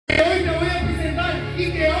hoy te voy a presentar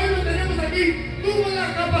y que hoy lo tenemos aquí, tuvo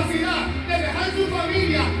la capacidad de dejar su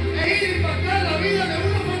familia e ir a impactar la vida de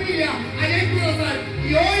una familia allá en Cruzal.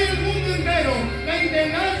 Y hoy el mundo entero, la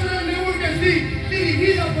International Network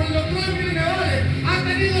dirigida por el doctor Nevales, ha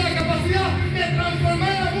tenido la capacidad de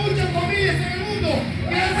transformar a muchas familias en el mundo,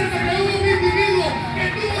 gracias a que hubo un individuo que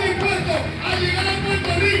estuvo dispuesto a llegar a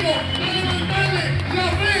Puerto Rico a levantarle la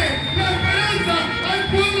fe, la esperanza al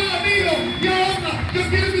pueblo latino. Y ahora yo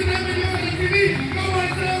quiero que ustedes me lleven a recibir como el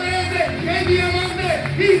CBS, el diamante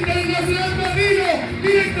internacional latino,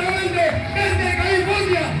 directamente desde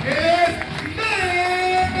California. Es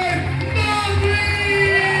Dave Daughtrey.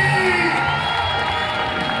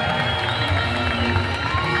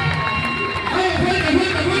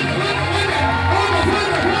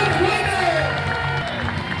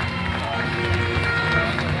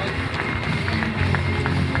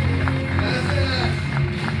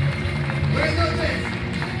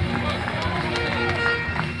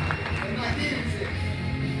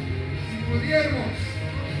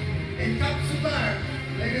 Encapsular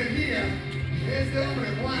la energía de este hombre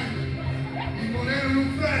Juan y ponerlo en un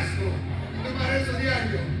frasco y tomar eso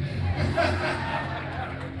diario.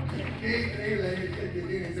 Qué increíble la energía que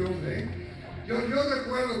tiene este hombre, ¿eh? Yo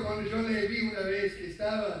recuerdo cuando yo le vi una vez que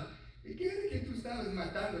estaba, ¿qué era que tú estabas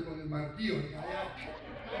matando con el martillo?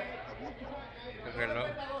 El reloj.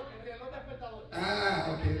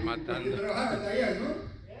 Ah, ok. Matando. Porque trabajabas allá, ¿no?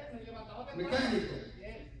 Mecánico.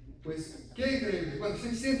 Pues, qué increíble. Bueno,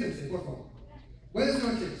 siéntense, por favor. Buenas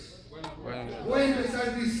noches. Bueno. Voy a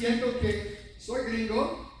empezar diciendo que soy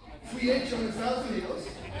gringo, fui hecho en Estados Unidos.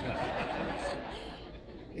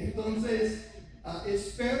 Entonces,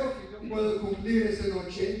 espero que yo pueda cumplir esta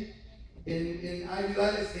noche en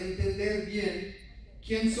ayudarles a entender bien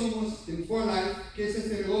quién somos en For Life, qué es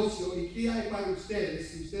este negocio y qué hay para ustedes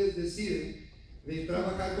si ustedes deciden de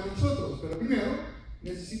trabajar con nosotros. Pero primero,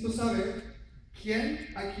 necesito saber ¿quién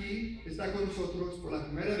aquí está con nosotros por la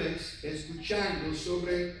primera vez escuchando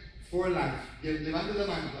sobre For Life? Levante la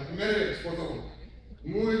mano, la primera vez, por favor.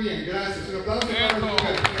 Muy bien, gracias. Un aplauso para los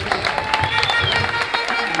mujeres.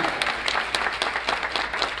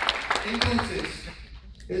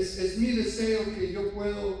 Entonces, es mi deseo que yo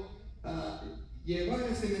puedo llevar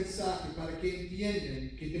este mensaje para que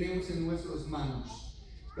entiendan que tenemos en nuestras manos.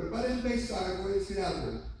 Pero para empezar, voy a decir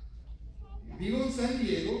algo. Vivo en San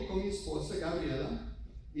Diego con mi esposa Gabriela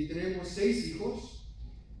y tenemos 6 hijos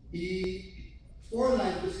y For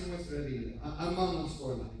Life es nuestra vida. Amamos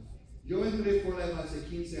For Life. Yo entré For Life hace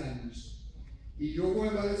 15 años y yo voy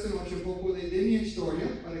a hablar esta noche un poco de mi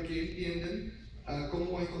historia para que entiendan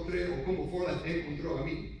cómo encontré o cómo For Life encontró a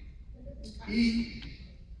mí.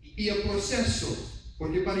 Y el proceso,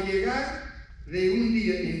 porque para llegar de un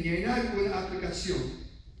día en llenar una aplicación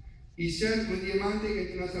y ser un diamante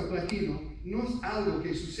internacional platino, no es algo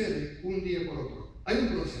que sucede un día por otro. Hay un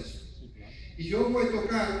proceso. Y yo voy a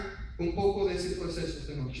tocar un poco de ese proceso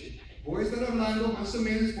esta noche. Voy a estar hablando más o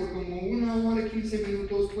menos por como 1 hora y 15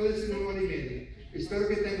 minutos, puede ser 1 hora y media. Espero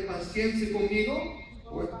que tengan paciencia conmigo.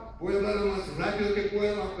 Voy a hablar lo más rápido que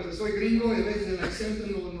puedo, pero soy gringo y a veces el acento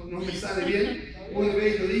no me sale bien. Una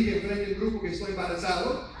vez yo dije frente a un grupo que estoy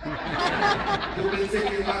embarazado. Yo pensé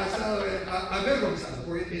que embarazado era avergonzado,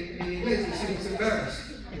 porque en inglés decimos embarrassed.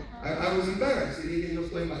 I was embarrassed y dije yo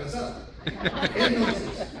estoy embarazado. Entonces,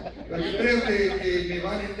 creo que me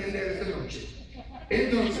van a entender esta noche.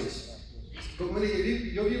 Entonces, como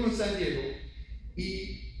dije, yo vivo en San Diego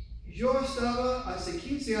y yo estaba hace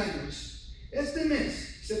 15 años, este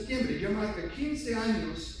mes, septiembre, ya marca 15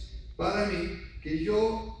 años para mí que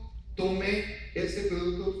yo tomé este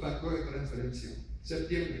producto factor de transferencia,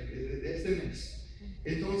 septiembre de este mes.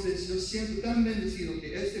 Entonces yo siento tan bendecido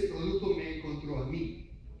que este producto me encontró a mí.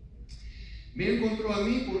 Me encontró a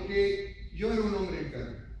mí porque yo era un hombre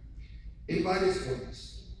enfermo, en varias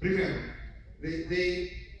formas. Primero,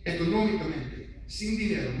 económicamente, sin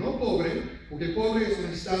dinero, no pobre, porque pobre es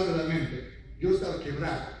un estado de la mente. Yo estaba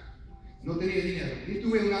quebrado, no tenía dinero, ni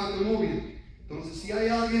tuve un automóvil. Entonces, si hay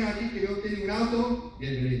alguien aquí que no tiene un auto,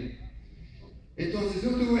 bienvenido. Entonces,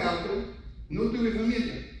 no tuve auto, no tuve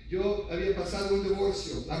familia. Yo había pasado un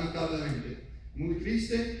divorcio, lamentablemente, muy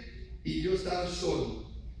triste, y yo estaba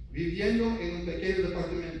solo, viviendo en un pequeño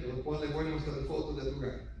departamento, lo cual les voy a mostrar fotos del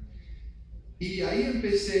lugar. Y ahí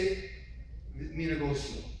empecé mi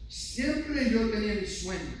negocio. Siempre yo tenía mis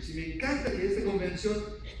sueños, y me encanta que esta convención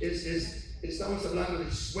estamos hablando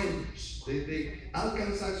de sueños, de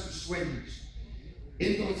alcanzar sus sueños.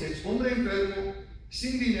 Entonces, hombre enfermo,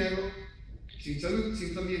 sin dinero, sin salud,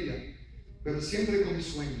 sin familia, pero siempre con mi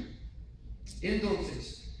sueño.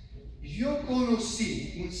 Entonces, Yo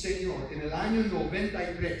conocí un señor en el año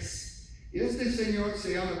 93. Este señor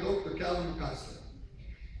se llama Dr. Calvin Castro.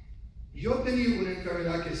 Yo tenía una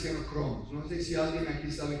enfermedad que se llama Crohn's. No sé si alguien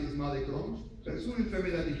aquí sabe que es mal de Crohn's, pero es una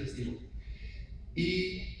enfermedad digestiva.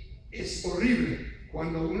 Y es horrible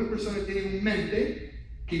cuando una persona tiene una mente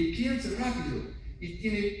que piensa rápido y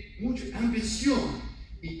tiene mucha ambición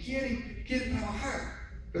y quiere trabajar,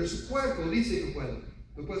 pero su cuerpo dice que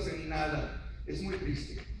no puede hacer nada. Es muy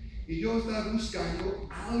triste. Y yo estaba buscando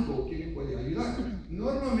algo que me puede ayudar.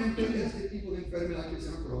 Normalmente este tipo de enfermedad que se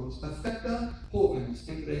llama Crohn's afecta jóvenes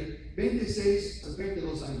entre 26 a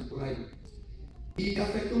 32 años por ahí. Y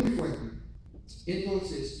afectó muy fuerte.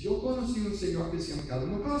 Entonces, yo conocí a un señor que se llama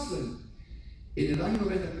Calvin Castro en el año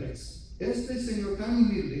 93. Este señor tan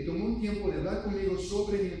humilde tomó un tiempo de hablar conmigo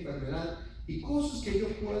sobre mi enfermedad y cosas que yo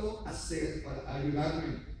puedo hacer para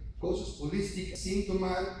ayudarme, cosas holísticas sin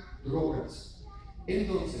tomar drogas.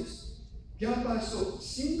 Entonces, ya pasó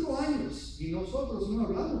 5 años y nosotros no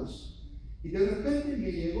hablamos. Y de repente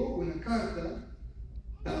me llegó una carta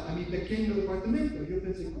a mi pequeño departamento. Yo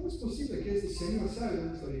pensé, ¿cómo es posible que este señor sabe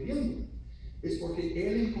dónde estoy viviendo? Es porque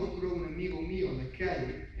él encontró un amigo mío en la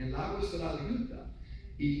calle, en Lago Salado, Utah.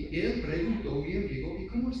 Y él preguntó a mi amigo, ¿y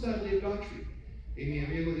cómo está Dave Daughtrey? Y mi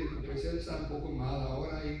amigo dijo, pues él está un poco mal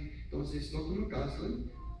ahora. Y entonces, no como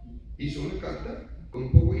Caslin, hizo una carta con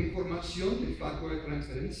un poco de información del factor de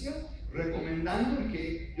transferencia, recomendando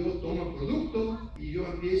que yo tome el producto y yo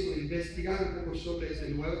empiezo a investigar un poco sobre esta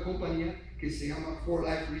nueva compañía que se llama For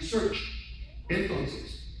Life Research.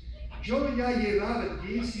 Entonces, yo ya llevaba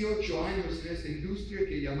 18 años en esta industria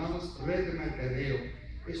que llamamos red de mercadeo.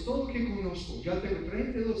 Es todo lo que conozco. Ya tengo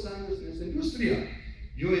 32 años en esta industria.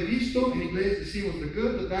 Yo he visto, en inglés decimos the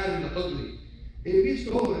good, the bad and the ugly. He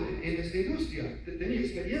visto todo en esta industria. Tenía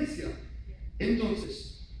experiencia.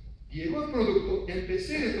 Entonces, llegó el producto,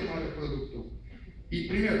 empecé a tomar el producto. Y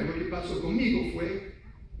primero, lo que pasó conmigo fue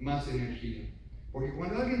más energía. Porque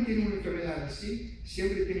cuando alguien tiene una enfermedad así,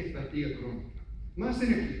 siempre tiene fatiga crónica. Más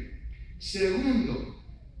energía. Segundo,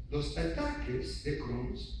 los ataques de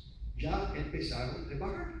Crohn's ya empezaron a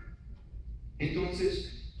bajar.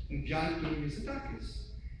 Entonces, ya tuve mis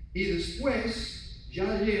ataques. Y después,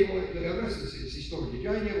 ya llevo, ahora es historia,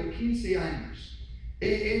 ya llevo 15 años.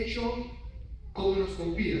 He hecho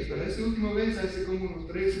colonoscopías, pero esta última vez, hace como unos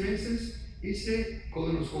 3 meses, hice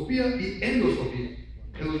colonoscopía y endoscopía,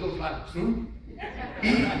 de los dos lados, ¿no?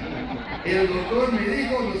 Y el doctor me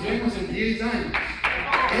dijo, nos vemos en 10 años.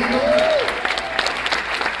 Entonces,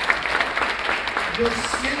 yo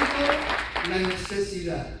siento la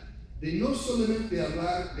necesidad de no solamente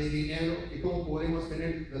hablar de dinero y cómo podemos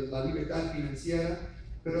tener la libertad financiera,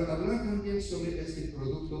 pero hablar también sobre este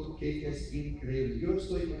producto que es increíble. Yo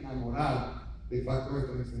estoy enamorado de factor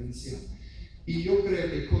de transferencia. Y yo creo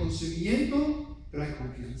que conocimiento trae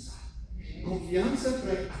confianza. Confianza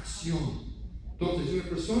trae acción. Entonces, una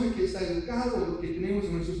persona que está educada, lo que tenemos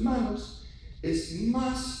en nuestras manos,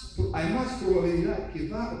 hay más probabilidad que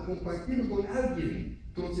va a compartirlo con alguien.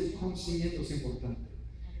 Entonces, conocimiento es importante.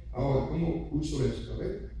 Ahora, ¿cómo uso esto? A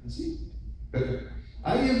ver, ¿así? Perfecto.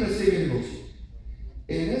 Ahí empecé mi negocio.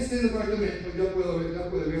 En este departamento ya puedo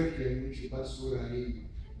ver que hay mucha basura ahí.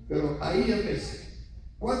 Pero ahí empecé.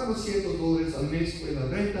 $400 al mes fue la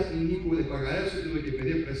renta y ni pude pagar eso. Tuve que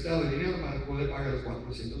pedir prestado dinero para poder pagar los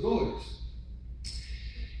 $400.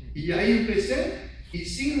 Y ahí empecé. Y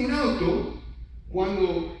sin un auto,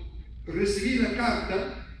 cuando recibí la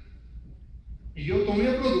carta, yo tomé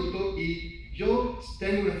el producto y yo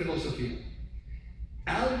tengo una filosofía.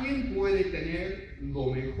 Alguien puede tener lo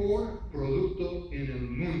mejor producto en el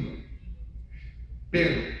mundo.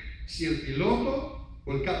 Pero si el piloto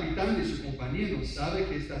o el capitán de su compañía no sabe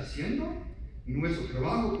qué está haciendo, nuestro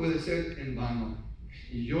trabajo puede ser en vano.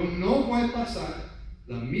 Y yo no voy a pasar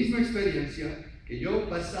la misma experiencia que yo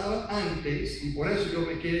pasaba antes, y por eso yo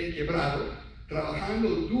me quedé quebrado, trabajando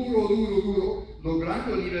duro,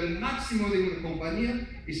 logrando el nivel máximo de una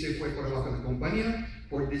compañía, y se fue por abajo de la compañía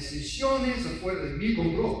por decisiones afuera de mi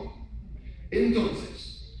control.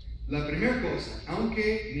 Entonces, la primera cosa,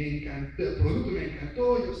 aunque me encantó, el producto me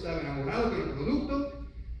encantó, yo estaba enamorado del producto,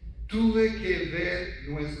 tuve que ver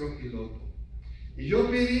nuestro piloto. Y yo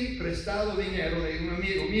pedí prestado dinero de un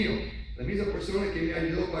amigo mío, la misma persona que me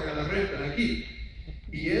ayudó a pagar la renta aquí.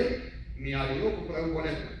 Y él me ayudó a comprar un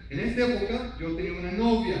boleto. En esta época yo tenía una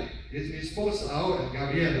novia, es mi esposa ahora,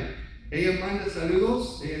 Gabriela. Ella manda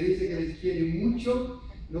saludos, ella dice que les quiere mucho,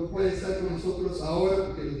 no puede estar con nosotros ahora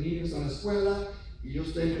porque los niños están en la escuela y yo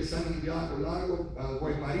estoy empezando un viaje largo,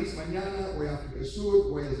 voy a París mañana, voy a África del Sur,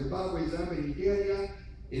 voy a Zimbabue, Zambia, Nigeria,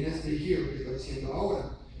 en este giro que estoy haciendo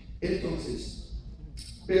ahora. Entonces,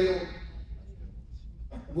 Pero,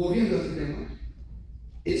 volviendo a este tema,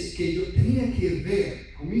 es que yo tenía que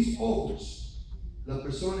ver con mis ojos la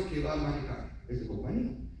persona que va a manejar esta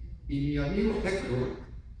compañía. Y mi amigo Héctor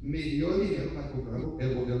me dio el dinero para comprar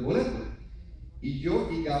el boleto. Y yo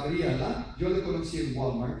y Gabriela, yo le conocí en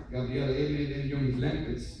Walmart. Gabriela, él me vendió mis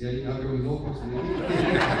lentes y ahí abrió mis ojos.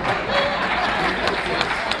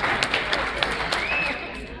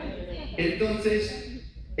 Entonces,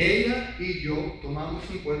 ella y yo tomamos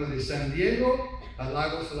un vuelo de San Diego a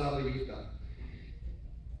Lago Salado, Utah.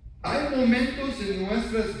 Hay momentos en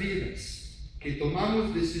nuestras vidas que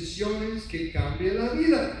tomamos decisiones que cambian la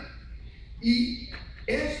vida. Y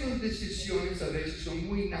estas decisiones a veces son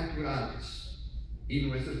muy naturales y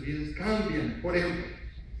nuestras vidas cambian. Por ejemplo,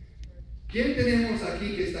 ¿quién tenemos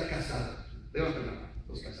aquí que está casado? Levanten la mano,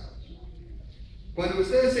 los casados. Cuando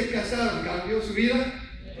ustedes se casaron, ¿cambió su vida?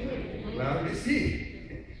 Claro que sí.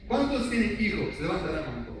 ¿Cuántos tienen hijos? Levanten la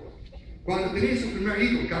mano, por favor. Cuando tenían su primer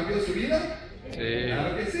hijo, ¿cambió su vida? Sí.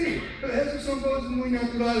 Claro que sí. Pero esas son cosas muy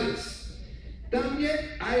naturales. También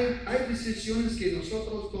hay decisiones que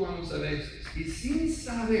nosotros tomamos a veces y sin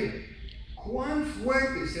saber cuán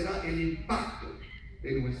fuerte será el impacto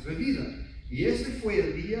de nuestra vida. Y este fue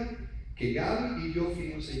el día que Gaby y yo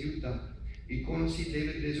fuimos a Utah y conocí a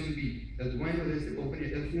David Daughtrey, el dueño de esta compañía,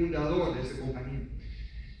 el fundador de esta compañía.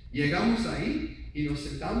 Llegamos ahí y nos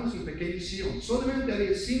sentamos en un pequeño sillón. Solamente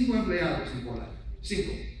había 5 empleados en Portland,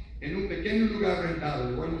 5, en un pequeño lugar rentado.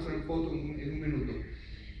 Les voy a mostrar una foto en un minuto.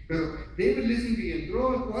 Pero David Daughtrey entró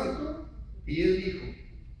al cuarto y él dijo: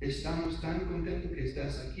 estamos tan contentos que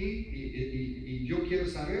estás aquí y yo quiero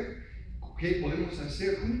saber qué podemos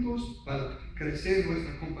hacer juntos para crecer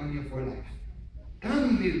nuestra compañía For Life. Tan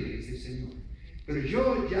humilde es el Señor. Pero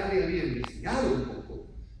yo ya le había investigado un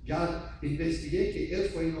poco. Ya investigué que él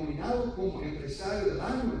fue nominado como empresario del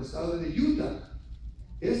año en el estado de Utah.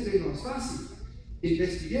 Este no es fácil.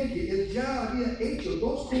 Investigué que él ya había hecho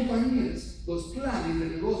 2 compañías, 2 planes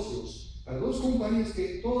de negocios, para 2 compañías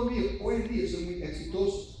que todavía hoy en día son muy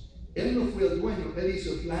exitosos. Él no fue el dueño, él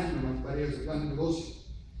hizo el plan nomás para ese plan de negocio.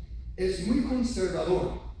 Es muy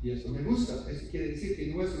conservador y eso me gusta. Eso quiere decir que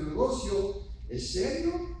nuestro negocio es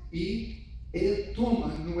serio y él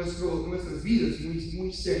toma nuestras vidas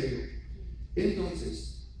muy serio.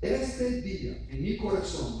 Entonces, este día en mi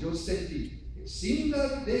corazón yo sentí: sin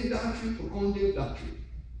Dave Daughtrey o con Dave Daughtrey,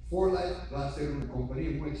 For Life va a ser una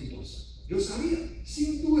compañía muy exitosa. Yo sabía,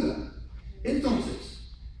 sin duda.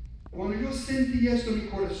 Entonces, cuando yo sentí esto en mi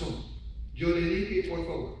corazón, yo le dije: por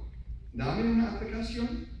favor, dame una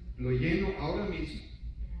aplicación, lo lleno ahora mismo.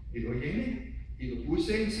 Y lo llené y lo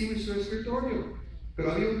puse encima de su escritorio.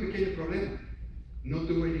 Pero había un pequeño problema: no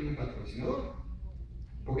tuve ningún patrocinador.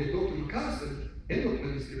 Porque el Dr. Castle, él no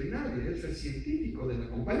puede escribir nadie, él es el científico de la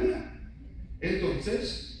compañía.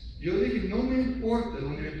 Entonces, yo dije: no me importa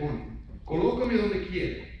dónde me ponen, colócame donde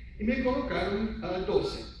quiera. Y me colocaron a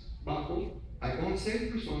 12, bajo, hay 11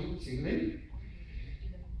 personas sin medio.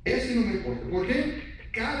 Ese no me importa, porque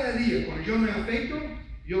cada día cuando yo me afeito,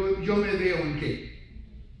 yo me veo en qué.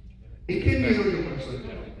 ¿En qué miro yo cuando soy?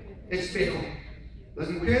 Espejo.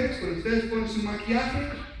 Las mujeres, cuando ustedes ponen su maquillaje,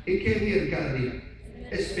 ¿en qué miran cada día?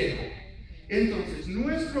 Espejo. Entonces,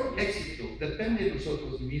 nuestro éxito depende de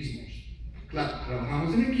nosotros mismos. Claro,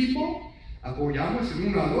 trabajamos en equipo, apoyamos el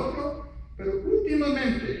uno al otro, pero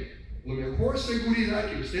últimamente la mejor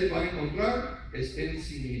seguridad que usted va a encontrar es en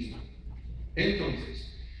sí mismo.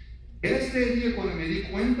 Entonces, este día cuando me di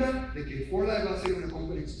cuenta de que For Life va a ser una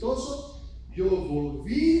compañía exitosa, yo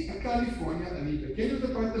volví a California, a mi pequeño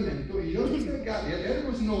departamento, y yo dije a Gaby,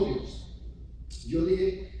 éramos novios. Yo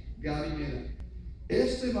dije: Gaby, mira,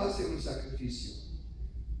 este va a ser un sacrificio.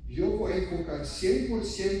 Yo voy a enfocar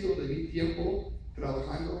 100% de mi tiempo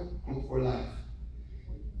trabajando con For Life.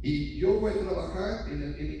 Y yo voy a trabajar, en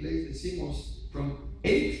inglés decimos, from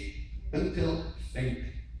 8 until faint,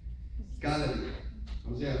 cada día.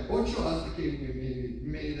 O sea, 8 hasta que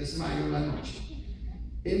me desmayo la noche.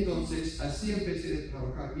 Entonces, así empecé a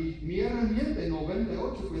trabajar. Y mi herramienta en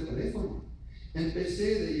 98 fue el teléfono.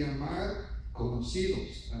 Empecé a llamar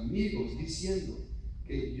conocidos, amigos, diciendo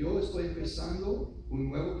que yo estoy empezando un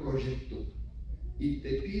nuevo proyecto y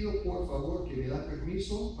te pido por favor que me da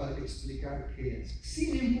permiso para explicar qué es,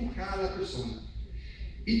 sin empujar a la persona.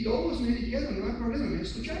 Y todos me dijeron: no hay problema, me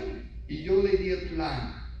escucharon. Y yo le di el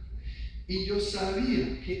plan. Y yo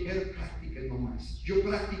sabía que era práctica nomás. Yo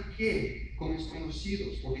practiqué con mis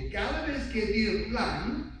conocidos, porque cada vez que di el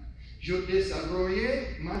plan, yo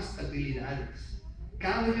desarrollé más habilidades.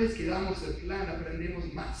 Cada vez que damos el plan,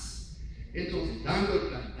 aprendemos más. Entonces, dando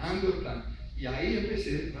el plan. Y ahí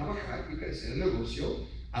empecé a trabajar y crecer el negocio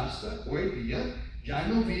hasta hoy día, Ya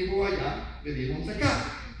no vivo allá, vivimos acá.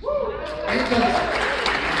 Entonces,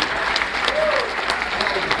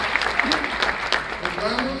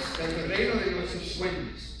 compramos el terreno de nuestros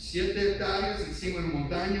sueños, 7 hectáreas encima de una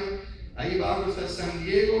montaña. Ahí vamos a San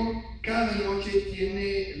Diego. Cada noche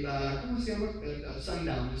tiene la, ¿cómo se llama? El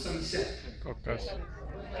sundown, el sunset.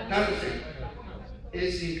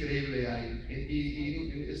 Es increíble ahí.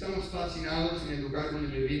 Y estamos fascinados en el lugar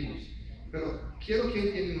donde vivimos. Pero quiero que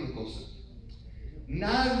entiendan una cosa.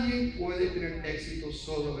 Nadie puede tener éxito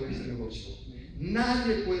solo en este negocio.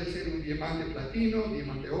 Nadie puede ser un diamante platino,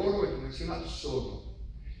 diamante oro, internacional solo.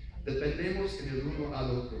 Dependemos en el uno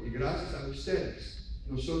al otro. Y gracias a ustedes,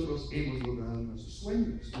 nosotros hemos logrado nuestros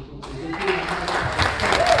sueños. Entonces, yo quiero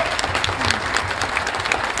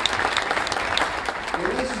por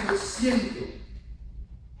eso me siento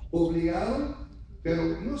obligado,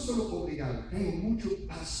 pero no solo obligado, tengo mucha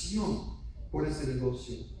pasión por este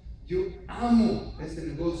negocio. Yo amo este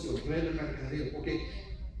negocio, red de mercadeo, porque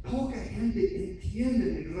poca gente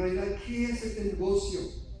entiende en realidad qué es este negocio,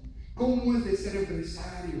 cómo es de ser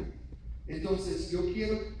empresario. Entonces, yo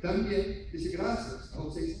quiero también decir gracias a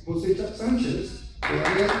José Sánchez por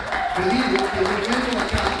haber pedido que yo venga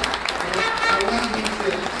acá para hablar con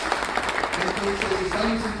ustedes. Entonces,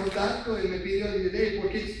 estamos en contacto, él me pidió Dave, ¿por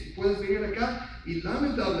qué puedes venir acá? Y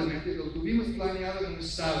lamentablemente lo tuvimos planeado en un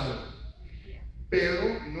sábado. Pero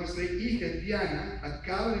nuestra hija Diana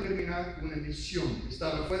acaba de terminar una misión.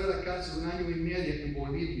 Estaba fuera de la casa 1 año y medio en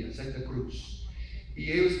Bolivia, Santa Cruz.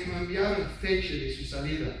 Y ellos cambiaron fecha de su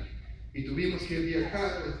salida. Y tuvimos que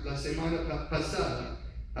viajar la semana pasada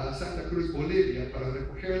a Santa Cruz, Bolivia, para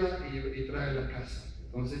recogerla y traerla a casa.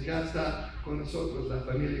 Entonces ya está con nosotros la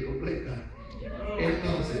familia completa.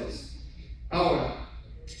 Entonces, ahora,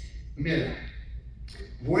 mira,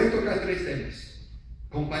 voy a tocar 3 temas.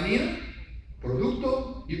 Compañía,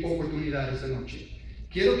 producto y oportunidad esta noche.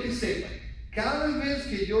 Quiero que sepan, cada vez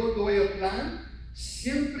que yo doy el plan,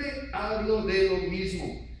 siempre hablo de lo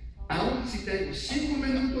mismo. Aun si tengo 5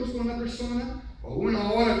 minutos con una persona o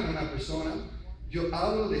 1 hora con una persona, yo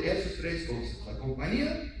hablo de esas 3 cosas. La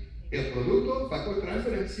compañía, el producto, factor de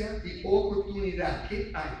transferencia y oportunidad.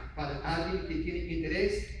 ¿Qué hay para alguien que tiene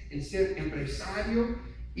interés en ser empresario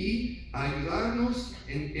y ayudarnos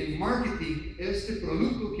en marketing este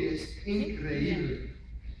producto que es increíble?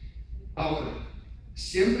 Ahora,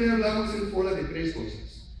 siempre hablamos en Fora de 3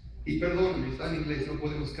 cosas. Y perdónenme, está en inglés, no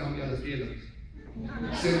podemos cambiar las piedras.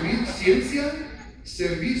 Ciencia,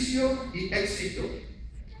 servicio y éxito.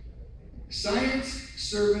 Science,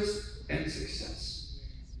 service and success.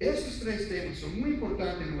 Estos 3 temas son muy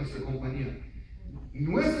importantes en nuestra compañía.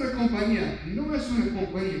 Nuestra compañía no es una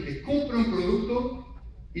compañía que compra un producto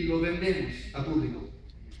y lo vendemos a público.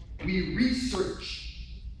 We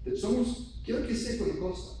research. Quiero que sepa una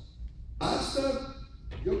cosa. Hasta,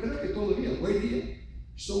 yo creo que todavía, hoy día,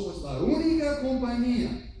 somos la única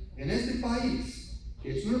compañía en este país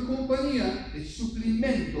que es una compañía de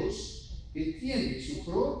suplementos que tiene su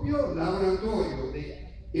propio laboratorio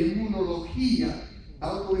de inmunología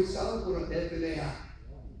autorizado por el FDA.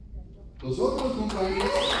 Los otras compañías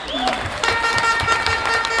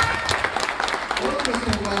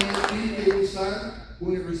tienen que usar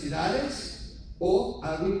universidades o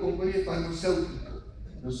alguna compañía farmacéutica.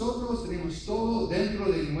 Nosotros tenemos todo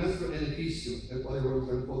dentro de nuestro edificio. El cual voy a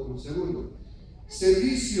usar un poco un segundo.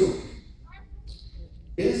 Servicio.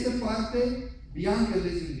 Esta parte, Bianca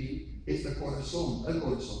les envió, es el corazón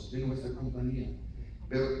de nuestra compañía.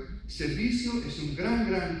 Pero servicio es una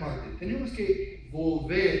gran parte. Tenemos que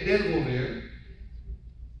devolver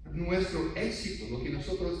nuestro éxito, lo que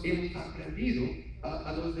nosotros hemos aprendido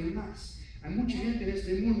a los demás. Hay mucha gente en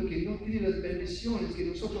este mundo que no tiene las bendiciones que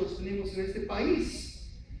nosotros tenemos en este país.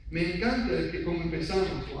 Me encanta que como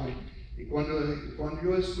empezamos, Juan. Y cuando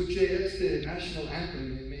yo escuché este National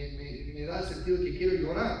Anthem, me da sentido que quiero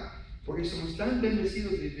llorar, porque somos tan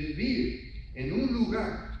bendecidos de vivir en un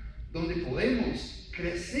lugar donde podemos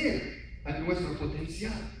crecer a nuestro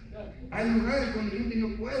potencial. Hay lugares donde gente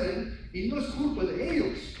no puede, y no es culpa de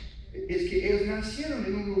ellos, es que ellos nacieron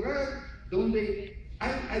en un lugar donde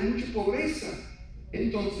hay mucha pobreza.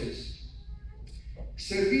 Entonces,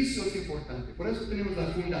 servicio es importante, por eso tenemos la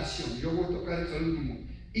fundación. Yo voy a tocar eso al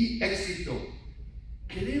último. Y éxito.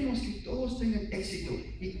 Queremos que todos tengan éxito.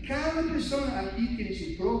 Y cada persona aquí tiene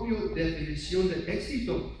su propia definición de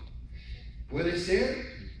éxito. Puede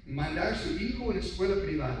ser mandar a su hijo a una escuela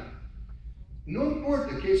privada. No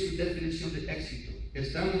importa qué es su definición de éxito.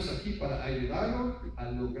 Estamos aquí para ayudarlo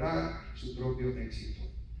a lograr su propio éxito.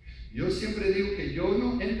 Yo siempre digo que yo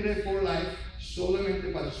no entré for life solamente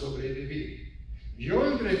para sobrevivir. Yo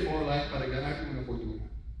entré for life para ganar una fortuna.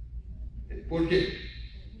 ¿Por qué?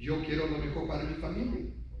 Yo quiero lo mejor para mi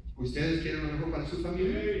familia. ¿Ustedes quieren lo mejor para su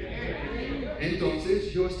familia?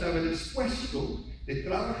 Entonces yo estaba dispuesto de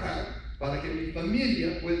trabajar para que mi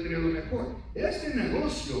familia pueda tener lo mejor. Este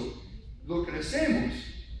negocio lo crecemos,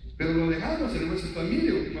 pero lo dejamos en nuestra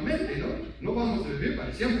familia últimamente, ¿no? No vamos a vivir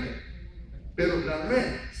para siempre. Pero la red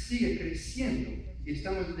sigue creciendo y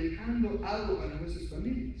estamos dejando algo para nuestras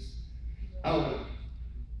familias. Ahora,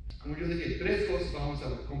 como yo dije, 3 cosas vamos a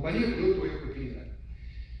ver: compañía, producto y oportunidad.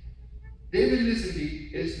 David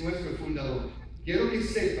Lisenby es nuestro fundador. Quiero que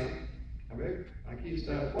sepa, a ver, aquí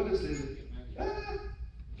está, ¿cuál es el?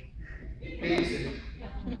 ¿Qué dice?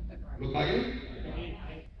 ¿Lo pagué?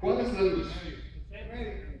 ¿Cuál es la luz?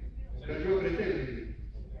 Pero yo apreté.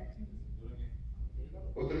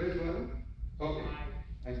 ¿Otra vez lo hago? Ok.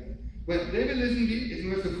 Bueno, David Lisenby es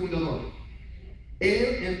nuestro fundador.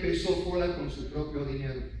 Él empezó Forlife con su propio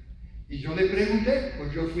dinero. Y yo le pregunté,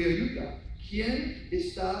 pues yo fui a Utah, ¿quién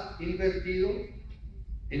está invertido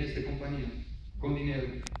en esta compañía con dinero?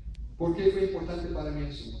 ¿Por qué fue importante para mí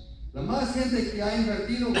eso? La más gente que ha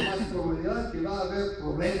invertido, la más probabilidad que va a haber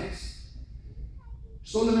problemas.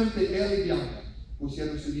 Solamente él y Bianca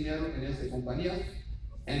pusieron su dinero en esta compañía.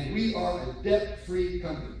 And we are a debt-free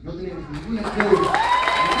company. No tenemos ninguna deuda.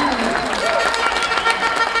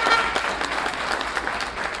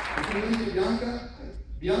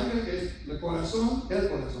 Bianca es el corazón,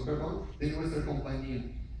 de nuestra compañía.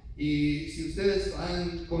 Y si ustedes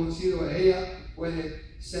han conocido a ella,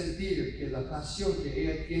 puede sentir que la pasión que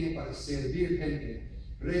ella tiene para servir gente.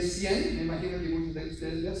 Recién, me imagino que muchos de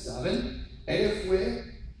ustedes ya saben, ella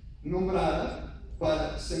fue nombrada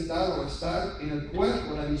para sentar o estar en el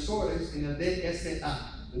cuerpo de avisores en el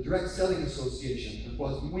DSA, the Direct Selling Association, lo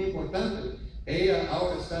cual es muy importante. Ella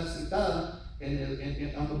ahora está sentada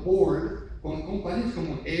on the board con compañías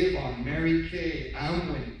como Avon, Mary Kay,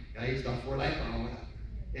 Amway. Ahí está Forlife ahora.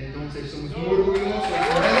 Entonces somos muy orgullosos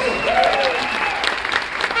por eso.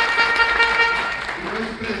 Y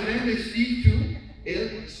nuestro presidente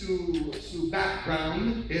Steve, su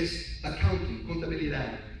background es accounting,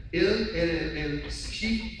 contabilidad. Él era el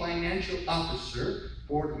Chief Financial Officer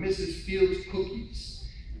por Mrs. Fields Cookies.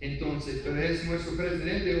 Entonces, pero es nuestro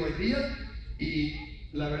presidente hoy día. Y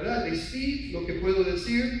la verdad de Steve, lo que puedo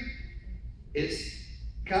decir es,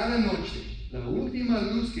 cada noche, la última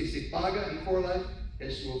luz que se paga en Forlife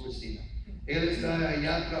es su oficina. Él está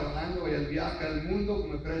allá trabajando, él viaja al mundo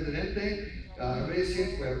como presidente,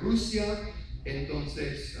 recién fue a Rusia.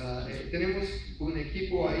 Entonces, tenemos un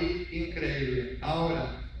equipo ahí increíble.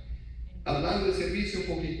 Ahora, hablando de servicio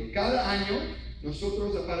un poquito, cada año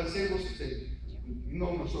nosotros aparecemos,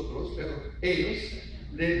 no nosotros, pero ellos,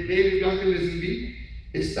 de David Daughtrey,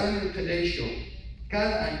 están en el Today Show.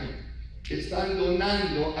 Cada año están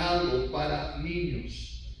donando algo para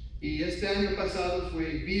niños. Y este año pasado fue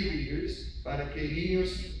B-Readers, para que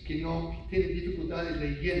niños que no tienen dificultades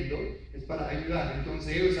leyendo, es para ayudar.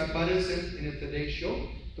 Entonces ellos aparecen en el Today Show.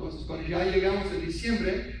 Entonces cuando ya llegamos a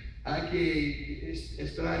diciembre, hay que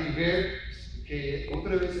esperar y ver que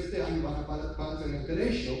otra vez este año van a aparecer en el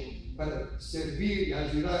Today Show para servir y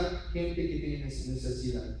ayudar a gente que tiene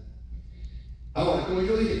necesidad. Ahora, como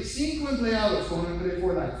yo dije, 5 empleados con Entre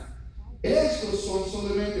Forlife. Estos son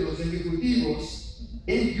solamente los ejecutivos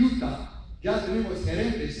en Utah. Ya tenemos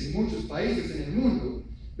gerentes en muchos países en el mundo,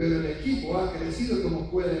 pero el equipo ha crecido, como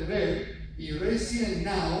pueden ver, y recién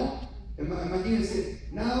imagínense,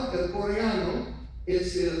 el coreano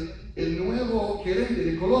es el nuevo gerente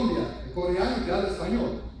de Colombia, el coreano que habla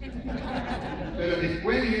español. Pero el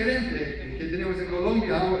buen gerente que tenemos en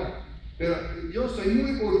Colombia ahora. Pero yo estoy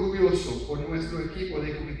muy orgulloso por nuestro equipo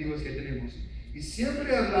de ejecutivos que tenemos. Y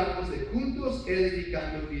siempre hablamos de juntos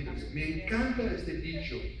edificando vidas. Me encanta este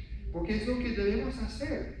dicho, porque es lo que debemos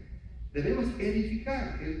hacer. Debemos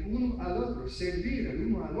edificar el uno al otro, servir el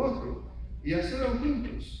uno al otro y hacerlo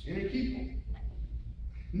juntos, en equipo.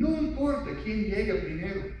 No importa quién llega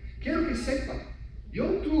primero. Quiero que sepan, yo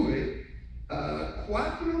tuve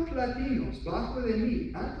 4 platinos bajo de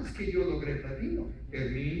mí antes que yo logré platino.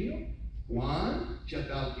 Herminio, Juan,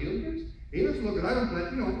 Chatal Gilbert, ellos lograron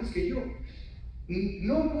platino antes que yo.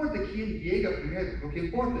 No importa quién llega primero, lo que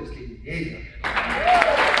importa es que llega.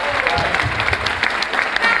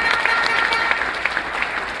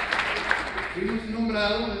 Fuimos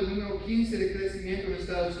nombrados el número 15 de crecimiento en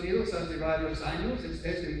Estados Unidos hace varios años.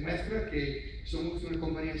 Esto demuestra que somos una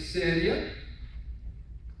compañía seria.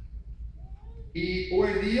 Y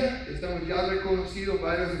hoy día estamos ya reconocidos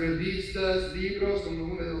varias revistas, libros, como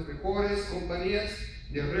una de las mejores compañías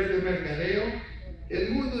de red de mercadeo.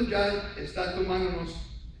 El mundo ya está tomándonos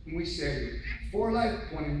muy serio. Forlife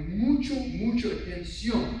pone mucha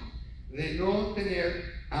atención de no tener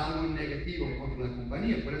algo negativo contra la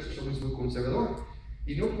compañía. Por eso somos muy conservadores.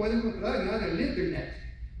 Y no pueden encontrar nada en el internet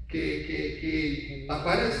que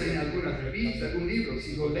aparece en alguna revista, algún libro.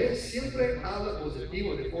 Si lo lees, siempre habla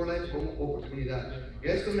positivo de 4Life como oportunidad. Y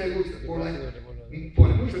esto me gusta. 4Life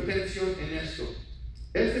pone mucha atención en esto.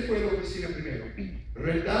 Este fue la oficina primero.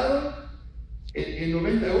 Rentado en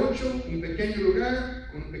 98, un pequeño lugar,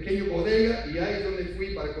 con una pequeña bodega, y ahí es donde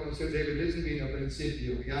fui para conocer David Lisenby al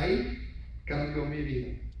principio. Y ahí cambió mi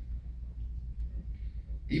vida.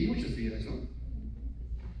 Y muchas vidas, ¿no?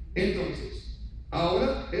 Entonces,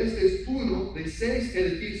 ahora este es uno de 6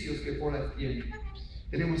 edificios que 4Life tiene.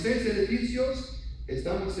 Tenemos 6 edificios,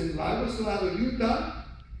 estamos en Lago Salado,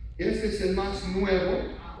 Utah. Este es el más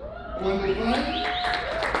nuevo.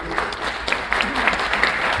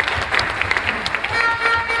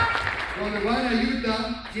 Cuando van a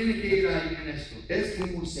Utah, tienen que ir ahí en esto. Es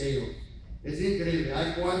un museo. Es increíble.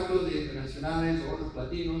 Hay cuartos de internacionales, oros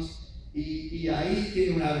platinos, y ahí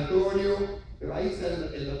tiene un auditorio. Pero ahí está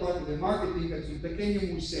la parte de marketing, que es un pequeño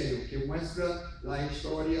museo que muestra la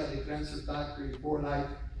historia de Transfer Factory, 4Life.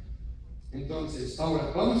 Entonces,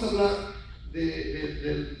 ahora vamos a hablar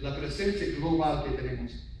de la presencia global que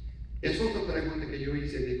tenemos. Es otra pregunta que yo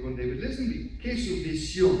hice con David Lisenby. ¿Qué es su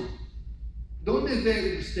visión? ¿Dónde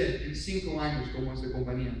ve usted en 5 años como esta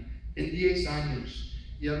compañía? En 10 años.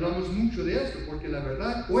 Y hablamos mucho de esto porque la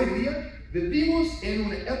verdad, hoy día vivimos en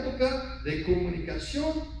una época de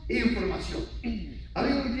comunicación e información.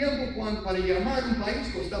 Había un tiempo cuando para llamar a un país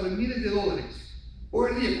costaba miles de dólares.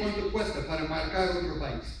 Hoy día, ¿cuánto cuesta para marcar otro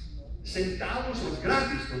país? Centavos o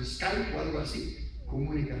gratis con Skype o algo así.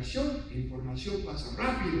 Comunicación e información pasa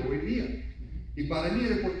rápido hoy día. Y para mí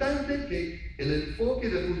es importante que el enfoque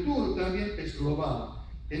del futuro también es global.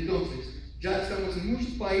 Entonces, ya estamos en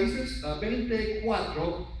muchos países,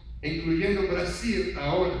 24, incluyendo Brasil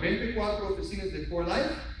ahora, 24 oficinas de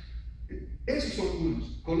 4Life. Esos son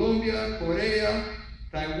unos. Colombia, Corea,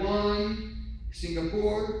 Taiwán,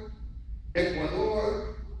 Singapur,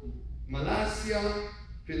 Ecuador, Malasia,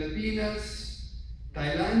 Filipinas,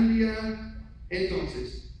 Tailandia.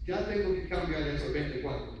 Entonces, ya tengo que cambiar esos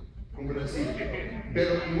 24 con Brasil.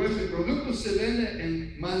 Pero nuestro producto se vende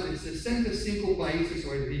en más de 65 países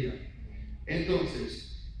hoy día.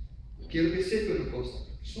 Entonces, quiero que sepa una cosa.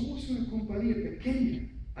 Somos una compañía pequeña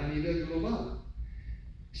a nivel global.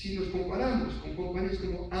 Si nos comparamos con compañías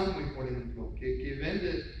como Amway, por ejemplo, que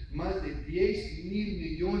vende más de 10 mil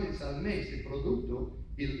millones al mes de producto,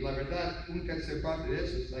 y la verdad, una tercera parte de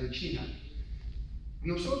eso está en China.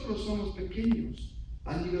 Nosotros somos pequeños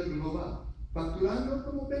a nivel global, facturando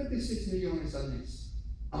como 26 millones al mes.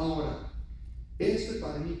 Ahora, esto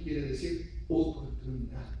para mí quiere decir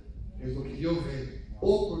oportunidad. Es lo que yo veo,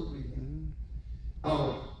 oportunidad.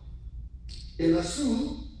 Ahora, el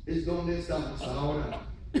azul es donde estamos ahora.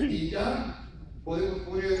 Y ya podemos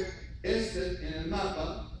poner este en el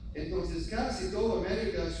mapa. Entonces, casi toda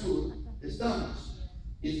América del Sur estamos.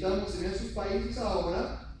 Y estamos en esos países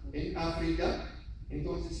ahora, en África.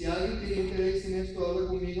 Entonces, si alguien tiene interés en esto, habla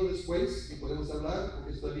conmigo después y podemos hablar,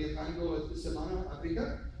 porque estoy viajando esta semana a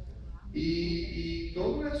África. Y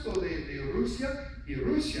todo esto de Rusia, y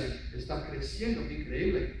Rusia está creciendo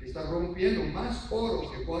increíble, está rompiendo más oros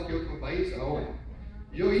que cualquier otro país ahora.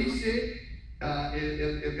 Yo hice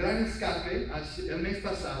el gran escape el mes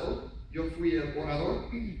pasado. Yo fui el orador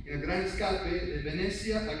en el gran escape de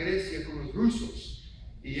Venecia a Grecia con los rusos,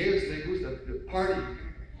 y a ellos les gusta el party.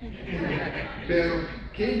 Pero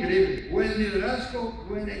qué increíble, buen liderazgo,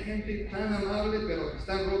 buena gente tan amable, pero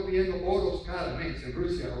están rompiendo oros cada mes en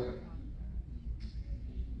Rusia ahora.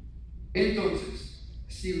 Entonces,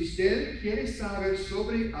 si usted quiere saber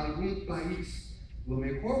sobre algún país, la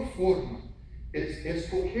mejor forma es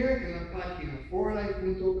escoger en la página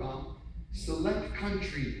 4life.com, select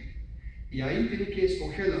country, y ahí tiene que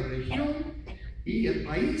escoger la región y el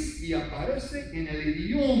país, y aparece en el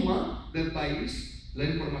idioma del país la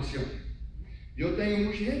información. Yo tengo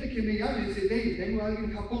mucha gente que me llama y dice: hey, tengo a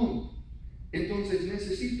alguien en Japón, entonces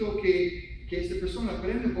necesito que esta persona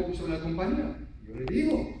aprenda un poco sobre la compañía. Yo le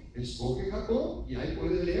digo: escoge Japón y ahí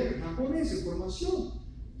puedes leer en japonés información.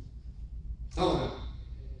 Ahora,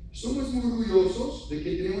 somos muy orgullosos de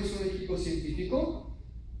que tenemos un equipo científico,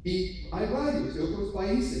 y hay varios de otros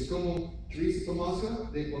países, como Teresa Tomasa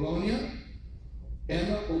de Polonia,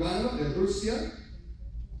 Emma Pogano de Rusia,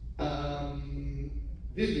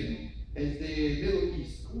 Vivian es de Middle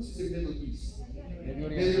East. ¿Cómo se dice Middle East?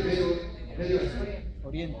 Medio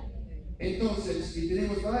Oriente. Entonces, y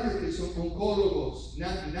tenemos varios que son oncólogos,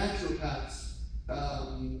 naturopaths.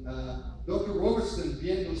 Dr. Robertson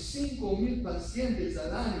viendo 5,000 pacientes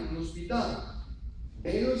al año en un hospital.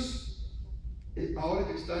 Ellos ahora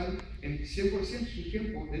están en 100% su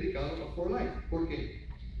tiempo dedicado a For Life. ¿Por qué?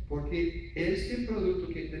 Porque este producto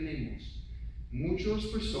que tenemos, muchas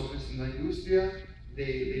personas en la industria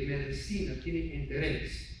de medicina tienen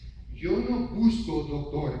interés. Yo no busco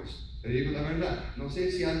doctores, te digo la verdad. No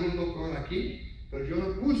sé si hay algún doctor aquí, pero yo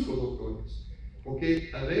no busco doctores, porque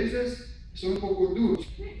a veces son un poco duros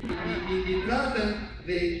y tratan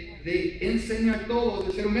de enseñar todos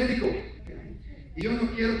de ser un médico. Y yo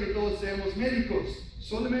no quiero que todos seamos médicos,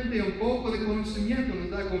 solamente un poco de conocimiento nos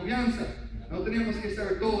da confianza. No tenemos que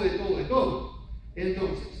saber todo de todo de todo.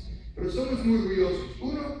 Entonces, pero somos muy orgullosos.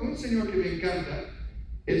 Un señor que me encanta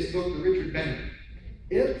es Dr. Richard Bennett.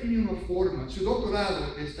 Él tiene una forma, su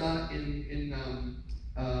doctorado está en la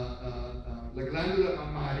glándula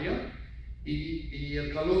mamaria y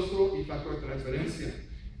el calostro y factor de transferencia.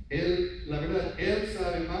 La verdad, él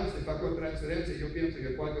sabe más de factor de transferencia, yo pienso,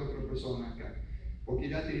 que cualquier otra persona acá, porque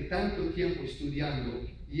ya tiene tanto tiempo estudiando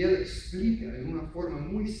y él explica en una forma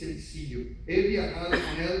muy sencilla. He viajado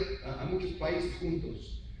con él a muchos países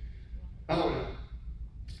juntos. Ahora,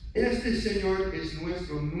 este señor es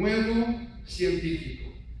nuestro nuevo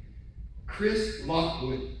científico, Chris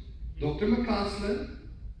Lockwood. Dr. McCausland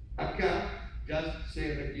acá ya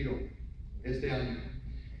se retiró este año.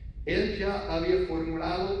 Él ya había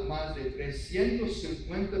formulado más de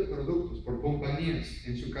 350 productos por compañías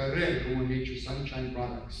en su carrera, como he dicho, Sunshine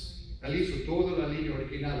Products. Él hizo toda la línea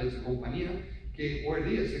original de esa compañía, que hoy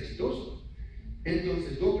día es exitoso.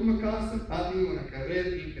 Entonces, Dr. McCausland ha tenido una carrera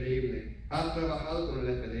increíble. Ha trabajado con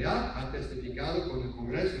el FDA, ha testificado con el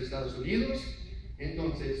Congreso de Estados Unidos.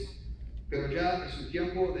 Entonces, pero ya es su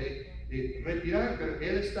tiempo de retirar, pero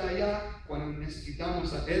él está allá cuando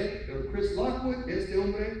necesitamos a él. Pero Chris Lockwood, este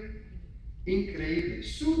hombre increíble,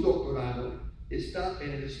 su doctorado está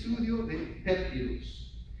en el estudio de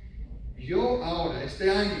péptidos. Yo ahora, este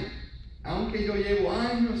año, aunque yo llevo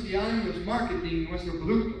años y años marketing nuestro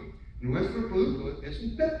producto es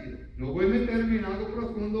un péptido. No voy a meterme en algo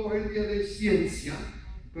profundo hoy día de ciencia,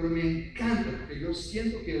 pero me encanta porque yo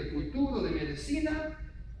siento que el futuro de medicina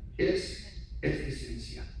es esta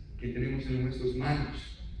ciencia que tenemos en nuestras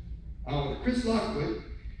manos. Ahora, Chris Lockwood,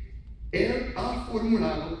 él ha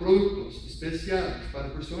formulado productos especiales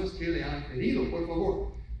para personas que le han pedido, por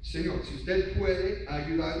favor, señor, si usted puede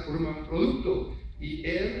ayudar a formar un producto. Y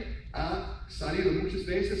él ha salido muchas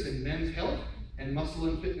veces en Men's Health, en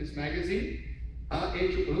Muscle and Fitness Magazine, ha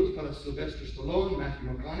hecho productos para Sylvester Stallone,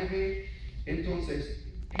 Matthew McConaughey. Entonces,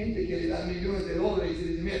 gente que le da millones de dólares y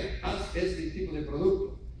dice, mira, haz este tipo de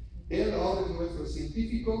producto. Él ahora es nuestro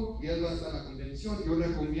científico y él va a estar en la convención. Yo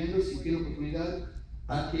recomiendo, si tiene oportunidad,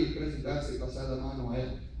 hay que presentarse y pasar la mano a él.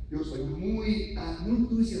 Yo soy muy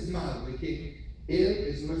entusiasmado de que él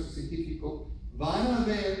es nuestro científico. Van a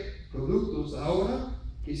ver productos ahora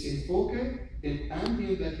que se enfoquen en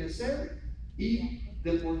anti-envejecer y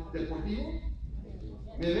deportivo.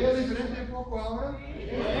 ¿Me veo diferente un poco ahora?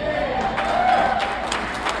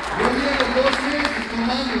 Yo llevo 2 meses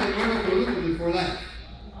tomando el nuevo producto de For Life,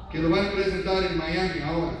 que lo van a presentar en Miami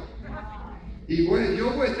ahora. Y bueno,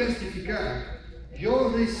 yo voy a testificar.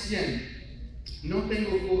 Yo recién, no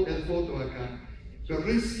tengo el foto acá, pero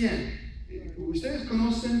recién, ustedes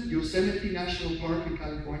conocen Yosemite National Park en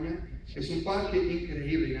California. Es un parque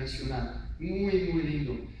increíble nacional, muy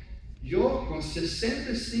lindo. Yo con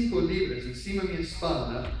 65 libras encima de mi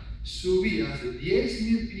espalda subí hacia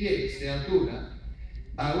 10,000 pies de altura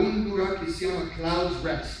a un lugar que se llama Clouds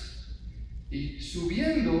Rest. Y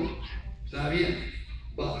subiendo, está bien,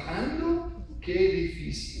 bajando, qué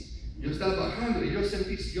difícil. Yo estaba bajando y yo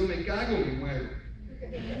sentí, si yo me cago, me muero.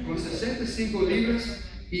 Con 65 libras,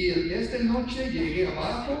 y esta noche llegué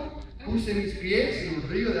abajo, puse mis pies en un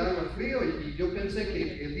río de agua fría y yo pensé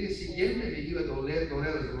que el día siguiente me iba a doler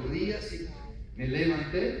las rodillas y me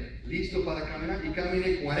levanté, listo para caminar, y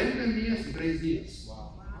caminé 40 millas en 3 días.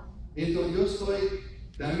 Entonces yo estoy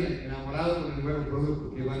también enamorado con el nuevo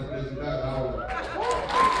producto que van a presentar ahora.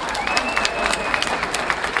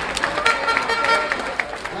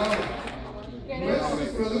 Nuestros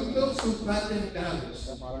productos son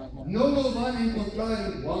patentados. No los van a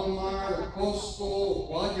encontrar en Walmart o Costco o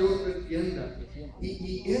cualquier otra tienda.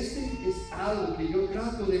 Y este es algo que yo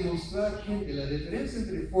trato de mostrar a gente, la diferencia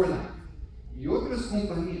entre For Life y otras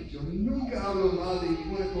compañías. Yo nunca hablo mal de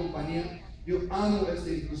ninguna compañía. Yo amo esta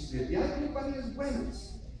industria. Y hay compañías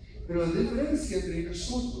buenas. Pero la diferencia entre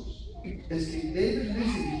nosotros es que David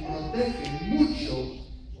Kissimmee protege mucho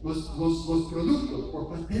los productos por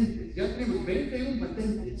patentes. Ya tenemos 21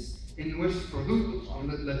 patentes en nuestros productos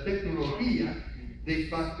con la tecnología de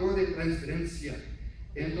factor de transferencia.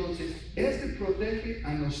 Entonces, este protege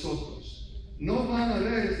a nosotros. no van a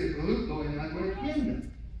ver este producto en alguna tienda.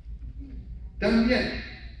 También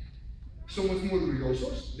somos muy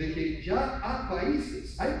orgullosos de que ya hay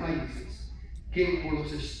países que por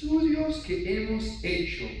los estudios que hemos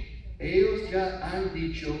hecho, ellos ya han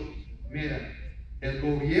dicho, mira, el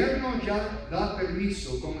gobierno ya da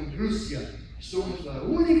permiso, como en Rusia, somos la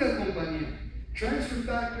única compañía. Transfer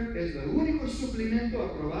Factor es el único suplemento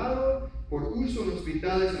aprobado por uso en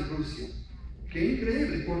hospitales en Rusia. ¡Qué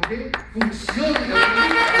increíble! Porque funciona.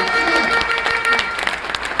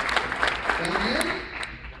 También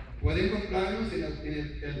pueden comprarnos en el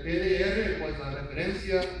PDR, pues la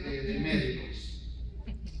referencia de médicos.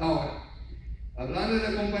 Ahora, hablando de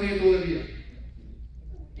la compañía todavía,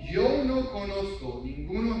 yo no conozco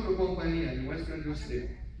ninguna otra compañía en nuestra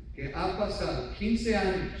industria que ha pasado 15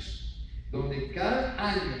 años donde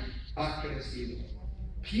cada año ha crecido.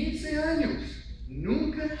 15 años,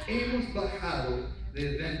 nunca hemos bajado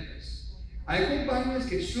de ventas. Hay compañías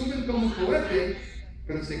que suben como cohete,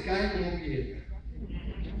 pero se caen como piedra.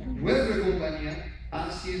 Nuestra compañía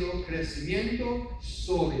ha sido crecimiento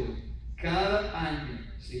sólido. Cada año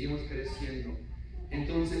seguimos creciendo.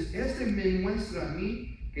 Entonces, me muestra a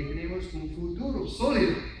mí que tenemos un futuro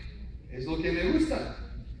sólido. Es lo que me gusta.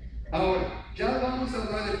 Ahora, ya vamos a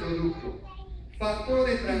hablar del producto. Factor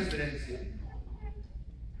de transferencia.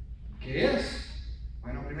 ¿Qué es?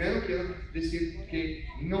 Bueno, primero quiero decir que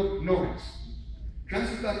no es.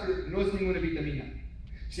 Transfer factor no es ninguna vitamina.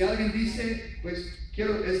 Si alguien dice, pues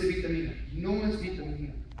quiero esa vitamina, no es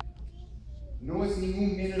vitamina. No es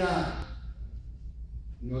ningún mineral.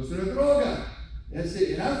 No es una droga.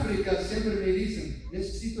 En África siempre me dicen,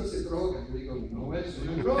 necesito esa droga. Yo digo, no es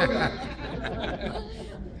una droga.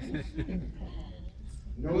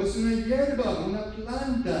 No es una hierba, una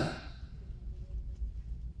planta.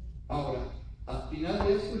 Ahora, al final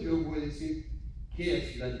de esto yo voy a decir qué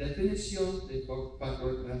es la definición de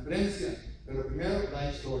factor de transferencia. Pero primero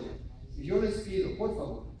la historia. Y yo les pido, por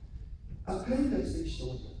favor, aprenda esta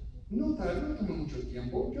historia. No toma mucho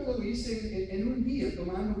tiempo. Yo lo hice en un día,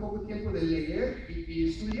 tomando un poco de tiempo de leer y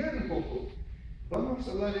estudiar un poco. Vamos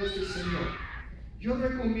a hablar de este señor. Yo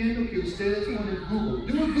recomiendo que ustedes ponen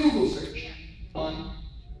Google, do a Google search on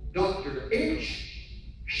Dr.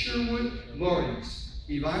 H. Sherwood Lawrence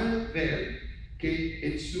y van a ver que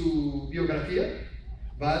en su biografía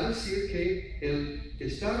va a decir que él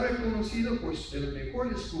está reconocido por el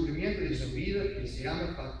mejor descubrimiento de su vida, que se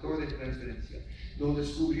llama factor de transferencia. Lo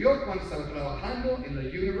descubrió cuando estaba trabajando en la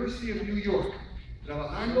University of New York,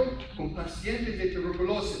 trabajando con pacientes de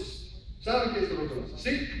tuberculosis. ¿Saben qué es tuberculosis?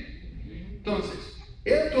 ¿Sí? Entonces,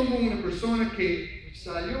 él tomó una persona que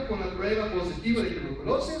salió con la prueba positiva de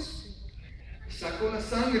tuberculosis, sacó la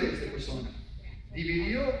sangre de esa persona,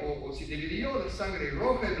 dividió la sangre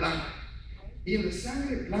roja y blanca. Y en la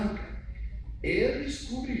sangre blanca, él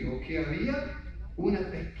descubrió que había una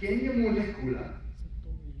pequeña molécula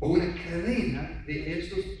o una cadena de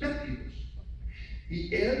estos péptidos.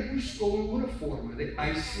 Y él buscó una forma de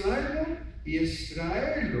aislarlo y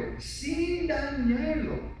extraerlo sin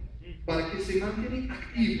dañarlo para que se mantenga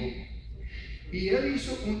activo. Y él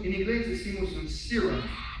hizo, en inglés decimos un serum,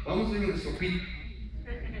 vamos a hacer una sopita.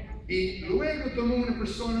 Y luego tomó una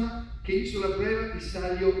persona que hizo la prueba y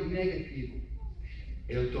salió negativo.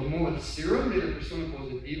 Él tomó el serum de la persona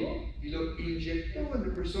positiva y lo inyectó en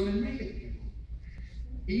la persona negativa.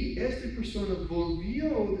 Y esta persona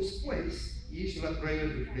volvió después y hizo la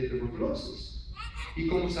prueba de tuberculosis. ¿Y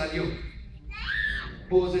cómo salió?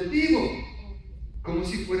 Positivo, como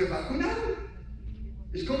si fuera vacunado.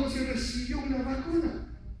 Es como si recibió una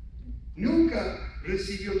vacuna. Nunca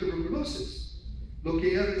recibió tuberculosis. Lo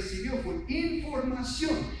que él recibió fue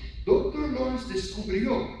información. Dr. Lawrence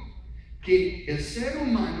descubrió que el ser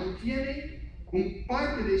humano tiene un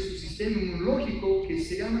parte de su sistema inmunológico que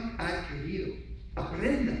se llama adquirido.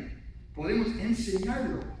 Aprendan, podemos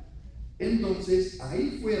enseñarlo. Entonces,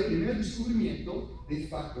 ahí fue el primer descubrimiento del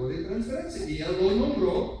factor de transferencia. Y él lo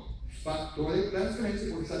nombró factor de transferencia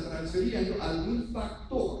porque está transfiriendo algún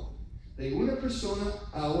factor de una persona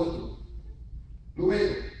a otro.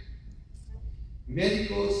 Luego,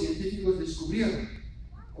 médicos científicos descubrieron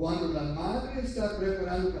cuando la madre está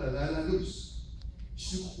preparando para dar la luz,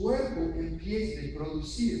 su cuerpo empieza a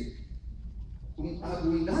producir una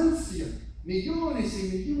abundancia, millones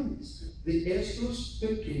y millones de estos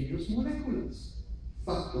pequeños moléculas,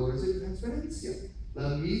 factores de transferencia,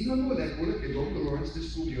 la misma molécula que Dr. Lawrence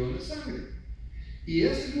descubrió en la sangre. Y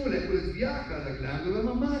esas moléculas viajan a la glándula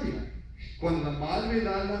mamaria. Cuando la madre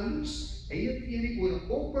da la luz, ella tiene una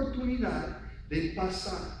oportunidad de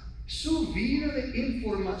pasar su vida de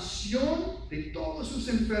información de todas sus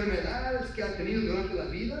enfermedades que ha tenido durante la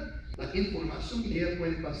vida la información que ella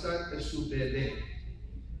puede pasar a su bebé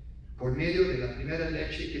por medio de la primera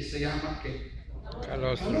leche que se llama ¿qué?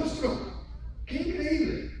 Calostro. ¡Qué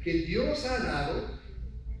increíble! Que Dios ha dado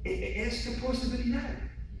esta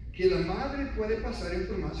posibilidad, que la madre puede pasar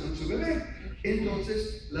información a su bebé.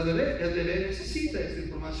 Entonces, el bebé necesita esta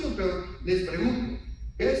información, pero les pregunto,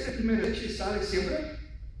 ¿esta primera leche sale siempre?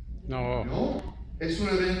 No. No, es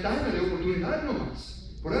una ventana de oportunidad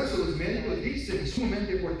nomás. Por eso los médicos dicen, es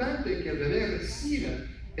sumamente importante que el bebé reciba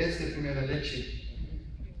esta primera leche.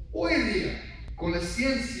 Hoy en día, con la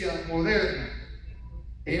ciencia moderna,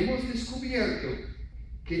 hemos descubierto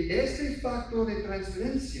que este factor de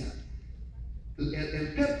transferencia,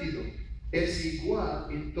 el péptido, es igual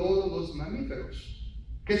en todos los mamíferos.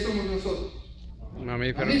 ¿Qué somos nosotros?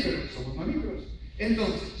 Mamíferos. Somos mamíferos.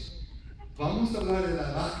 Entonces, vamos a hablar de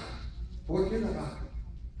la vaca. ¿Por qué la vaca?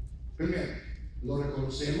 Primero, lo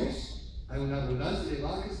reconocemos, hay una abundancia de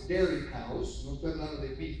vacas, dairy cows, no estoy hablando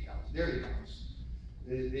de beef cows, dairy cows,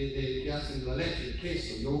 que hacen la leche, el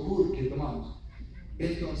queso, yogur que tomamos.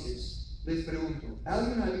 Entonces, les pregunto,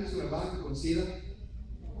 ¿alguien ha visto una vaca con sida?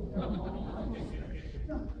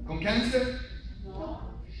 ¿Con cáncer?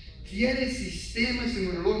 Tiene sistemas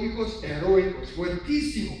inmunológicos heroicos,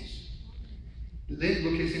 fuertísimos. Lo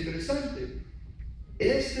que es interesante,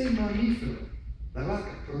 este mamífero, la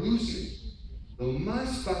vaca, produce lo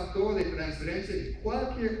más factor de transferencia de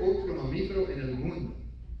cualquier otro mamífero en el mundo.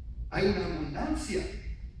 Hay una abundancia.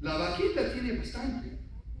 La vaquita tiene bastante.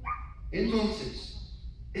 Entonces,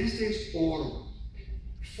 este es oro.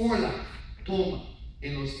 For life, toma,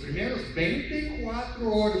 en los primeros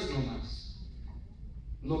 24 horas nomás.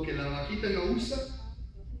 Lo que la vaquita no usa,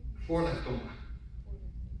 for life toma.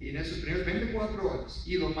 Y en esos primeros 24 horas.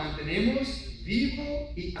 Y lo mantenemos vivo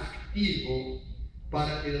y activo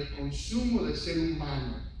para el consumo del ser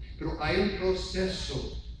humano. Pero hay un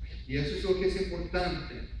proceso. Y eso es lo que es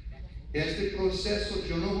importante. Este proceso,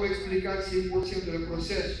 yo no voy a explicar 100% del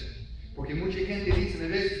proceso. Porque mucha gente dice a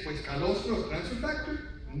veces, pues calostro, transfer factor.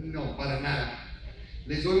 No, para nada.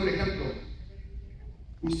 Les doy un ejemplo.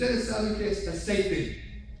 Ustedes saben que es aceite.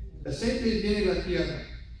 Aceite viene de la tierra.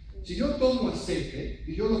 Si yo tomo aceite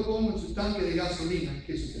y yo lo pongo en su tanque de gasolina,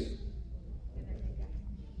 ¿qué sucede?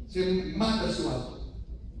 Se mata su auto.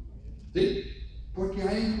 ¿Sí? Porque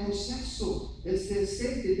hay un proceso. Este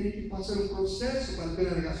aceite tiene que pasar un proceso para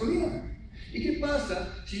tener gasolina. ¿Y qué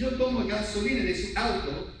pasa si yo tomo gasolina de su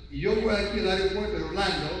auto y yo voy aquí al aeropuerto de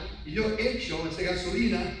Orlando y yo echo esa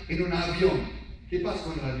gasolina en un avión? ¿Qué pasa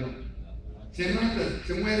con el avión? Se mata,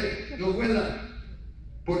 se muere, no vuela.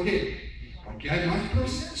 ¿Por qué? Porque hay más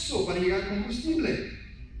proceso para llegar combustible.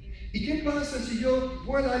 ¿Y qué pasa si yo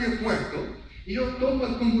voy al aeropuerto y yo tomo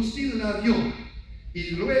el combustible del avión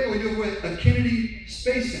y luego yo voy a Kennedy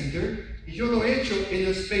Space Center y yo lo echo en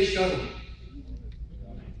el Space Shuttle?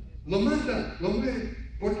 Lo mata, lo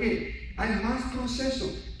muere. ¿Por qué? Hay más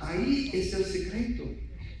proceso. Ahí es el secreto.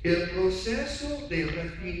 El proceso de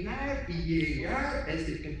refinar y llegar a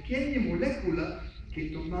esta pequeña molécula que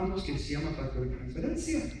tomamos que se llama factor de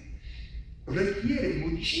transferencia. Requiere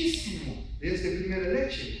muchísimo de esta primera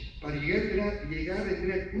leche para llegar a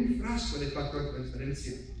tener un frasco de factor de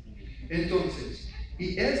transferencia. Entonces,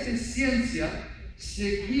 y esta ciencia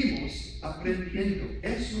seguimos aprendiendo.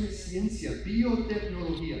 Es una ciencia,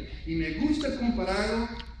 biotecnología. Y me gusta compararlo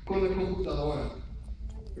con la computadora.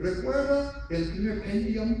 ¿Recuerda el primer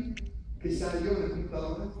Pentium que salió en la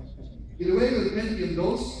computadora? Y luego el Pentium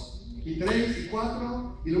 2, y 3, y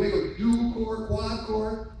 4, y luego el Dual Core, Quad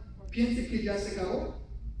Core. ¿Piensa que ya se acabó?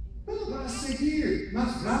 No, va a seguir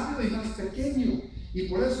más rápido y más pequeño. Y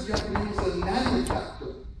por eso ya tenemos el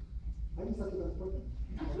nanofactor. ¿Ahí está tu respuesta?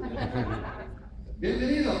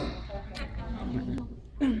 Bienvenido.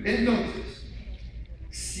 Entonces,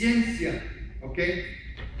 ciencia, ¿ok?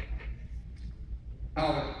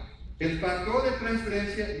 Ahora, el factor de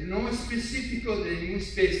transferencia no es específico de ninguna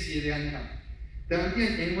especie de animal.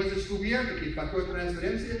 También hemos descubierto que el factor de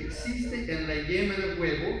transferencia existe en la yema del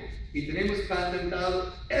huevo y tenemos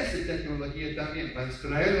patentado esa tecnología también para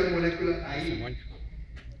extraer la molécula ahí.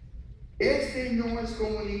 Este no es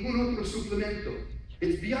como ningún otro suplemento.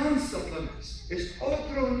 Es beyond supplements. Es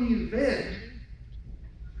otro nivel.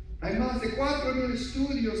 Hay más de 4,000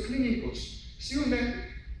 estudios clínicos. Si un médico...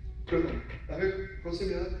 Perdón. A ver, José,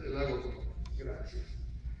 me da el agua, por favor. Gracias.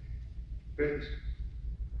 Permiso.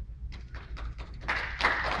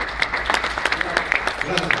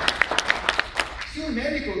 Gracias. Si un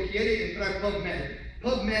médico quiere entrar a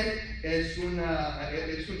PubMed es una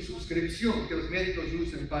suscripción que los médicos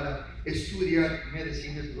usan para estudiar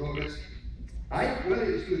medicinas, drogas. Ahí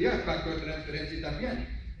puede estudiar factor de transferencia también.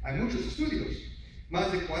 Hay muchos estudios.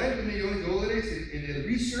 más de 40 millones de dólares en el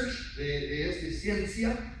research de esta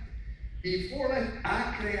ciencia. Y 4Life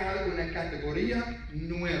ha creado una categoría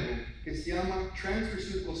nueva que se llama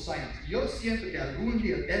Transferceutical Science. Yo siento que algún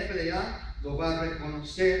día el FDA lo va a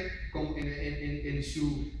reconocer como en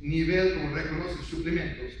su nivel como reconoce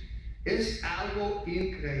suplementos. Es algo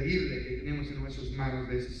increíble que tenemos en nuestras manos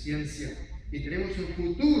de esa ciencia y tenemos un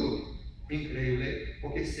futuro increíble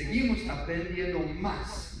porque seguimos aprendiendo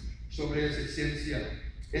más sobre esa ciencia.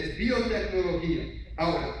 Es biotecnología.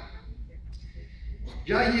 Ahora,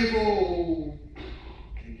 ya llevo,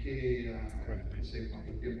 no sé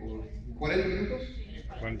cuánto tiempo, 40 minutos.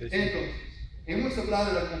 45. Entonces, hemos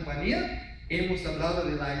hablado de la compañía, hemos hablado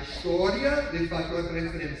de la historia del factor de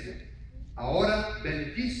transferencia. Ahora,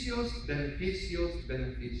 beneficios, beneficios,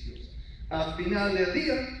 beneficios. Al final del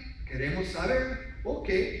día, queremos saber,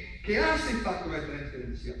 ¿qué hace el factor de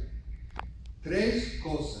transferencia? 3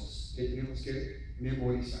 cosas que tenemos que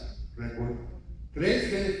memorizar, recordar.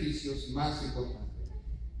 3 beneficios más importantes.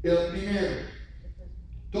 El primero,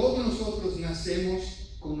 todos nosotros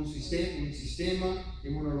nacemos con un sistema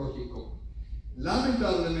inmunológico.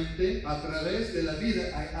 Lamentablemente, a través de la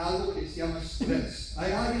vida hay algo que se llama estrés.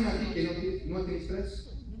 ¿Hay alguien aquí que no tiene estrés?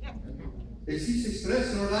 ¿Existe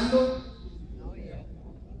estrés en Orlando?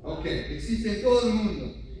 Ok, existe en todo el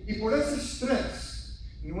mundo. Y por ese estrés,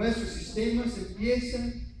 nuestros sistemas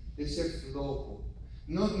empiezan a ser flojos.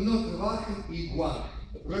 No trabajan igual.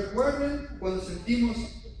 Recuerden cuando sentimos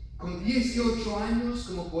con 18 años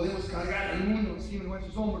como podemos cargar el mundo encima de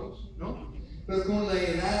nuestros hombros, ¿no? Pero con la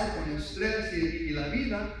edad, con el estrés y la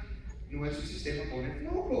vida, nuestro sistema pone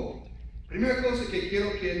flojo. Primera cosa que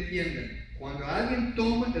quiero que entiendan, cuando alguien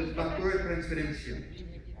toma el factor de transferencia,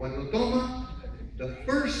 cuando toma, the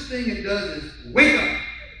first thing it does is wake up.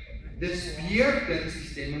 Despierta el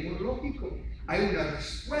sistema inmunológico. Hay una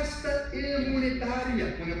respuesta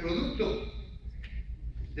inmunitaria con el producto.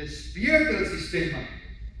 Despierta el sistema.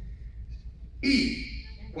 Y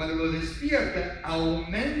cuando lo despierta,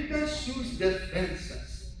 aumenta sus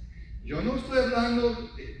defensas. Yo no estoy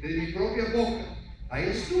hablando de mi propia boca. Hay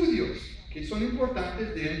estudios que son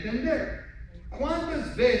importantes de entender.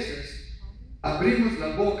 ¿Cuántas veces abrimos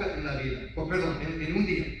la boca en la vida? En un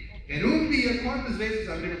día. En un día, ¿cuántas veces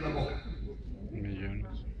abrimos la boca? Millones.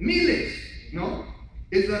 Miles, ¿no?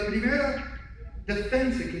 Es la primera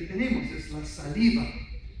defensa que tenemos, es la saliva.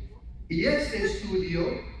 Y este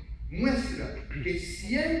estudio muestra que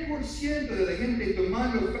 100% de la gente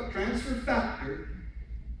tomando transfer factor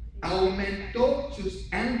aumentó sus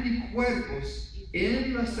anticuerpos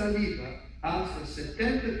en la saliva hasta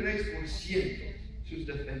 73% sus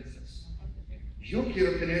defensas. Yo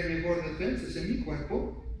quiero tener mejor defensas en mi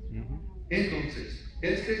cuerpo. Entonces,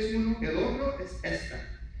 este es uno, el otro es esta.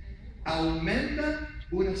 Aumenta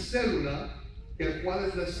una célula, el cual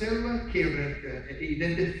es la célula que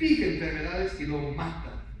identifica enfermedades y lo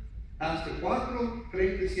mata. Hasta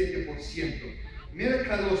 4,37%. Mira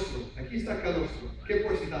calostro, aquí está calostro. ¿Qué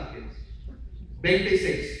porcentaje es?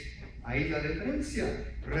 26. Ahí es la diferencia.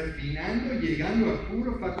 Refinando, llegando al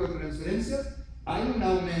puro factor de transferencia, hay un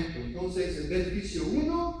aumento. Entonces, el beneficio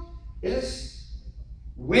 1 es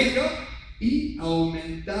wake up y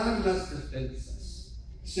aumentar las defensas.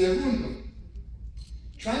 Segundo,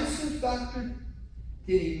 transfer factor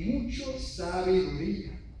tiene mucha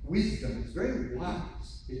sabiduría. Wisdom, is very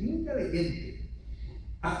wise, es muy inteligente.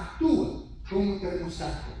 Actúa como un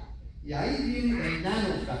termostato. Y ahí viene el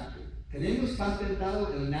nanofactor. Tenemos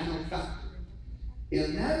patentado el nanofactor.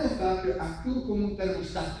 El nanofactor actúa como un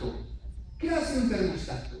termostato. ¿Qué hace un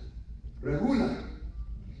termostato? Regula.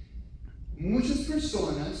 Muchas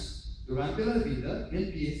personas durante la vida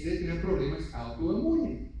empiezan a tener problemas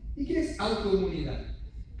autoinmunes. ¿Y qué es autoinmunidad?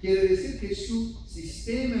 Quiere decir que su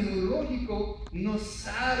sistema inmunológico no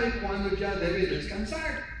sabe cuándo ya debe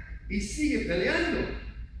descansar y sigue peleando.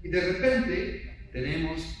 Y de repente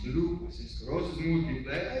tenemos lupus, esclerosis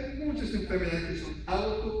múltiple, hay muchas enfermedades que son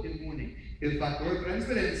autoinmunes. El factor de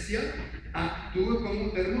transferencia actúa como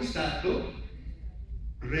un termostato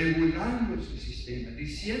regulando su sistema,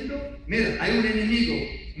 diciendo, mira, hay un enemigo,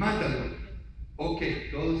 mátalo. Ok,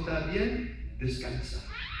 todo está bien, descansa.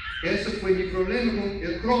 Eso fue mi problema con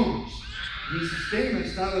el Crohn's. Mi sistema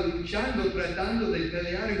estaba luchando, tratando de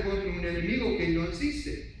pelear contra un enemigo que no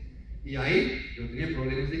existe. Y ahí yo tenía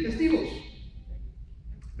problemas digestivos.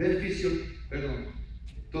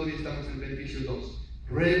 Todavía estamos en beneficio 2.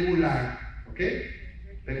 Regular, ¿ok?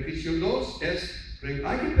 Beneficio 2 es,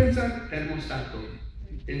 hay que pensar termostato.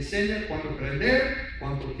 Enseña cuándo prender,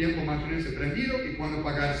 cuánto tiempo mantenerse prendido y cuándo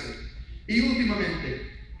apagarse. Y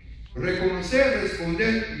últimamente, reconocer,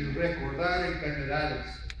 responder y recordar enfermedades.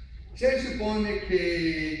 Se supone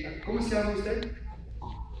que... ¿Cómo se llama usted?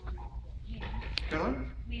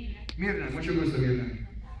 ¿Perdón? Mirna, mucho gusto, Mirna.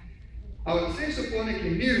 Ahora, se supone que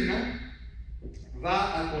Mirna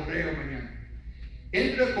va al correo mañana.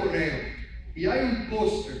 Entra al correo y hay un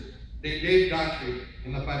póster de Dave Daughtrey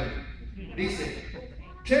en la pared. Dice,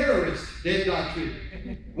 Terrorist Dave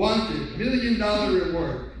Daughtrey, wanted, $1 million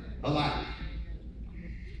reward, alive.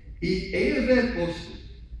 Y ella ve el póster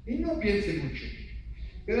y no piense mucho.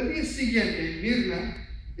 Pero el día siguiente, Mirna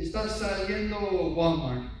está saliendo a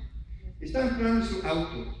Walmart, está entrando en su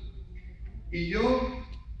auto, y yo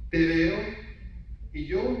te veo, y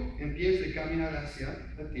yo empiezo a caminar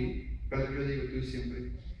hacia ti, pero yo digo tú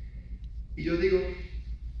siempre, y yo digo,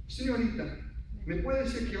 señorita, ¿me puede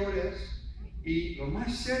decir qué hora es? Y lo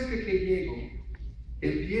más cerca que llego,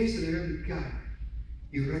 empiezo a ver mi cara,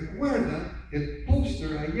 y recuerda el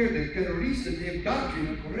póster ayer del terrorista Dave Daughtrey en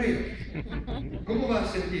el correo. ¿Cómo vas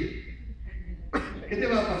a sentir? ¿Qué te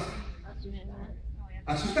va a pasar?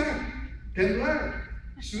 Asustar, temblar,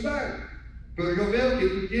 sudar. Pero yo veo que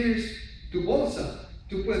tú tienes tu bolsa.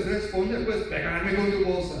 Tú puedes responder, puedes pegarme con tu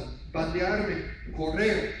bolsa, patearme,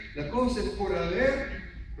 correr. La cosa es por haber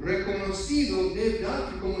reconocido Dave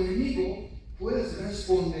Daughtrey como enemigo, puedes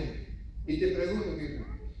responder. Y te pregunto, mira,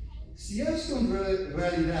 si eso en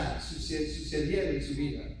realidad sucediera en su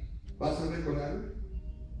vida, ¿vas a recordarlo?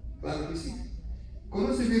 Claro que sí.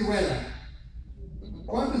 ¿Conoce viruela?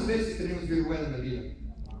 ¿Cuántas veces tenemos viruela en la vida?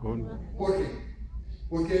 ¿Por qué?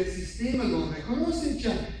 Porque el sistema lo reconoce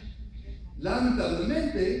ya.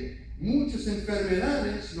 Lamentablemente, muchas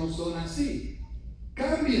enfermedades no son así.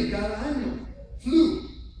 Cambian cada año. Flu.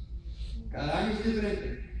 Cada año es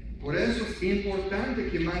diferente. Por eso es importante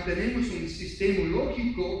que mantenemos un sistema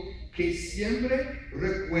lógico que siempre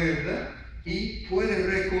recuerda y puede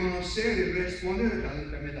reconocer y responder a cada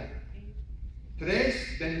enfermedad.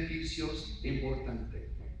 3 beneficios importantes.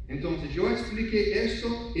 Entonces, yo expliqué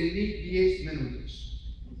esto en mis 10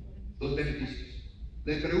 minutos. Los beneficios.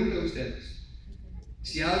 Les pregunto a ustedes,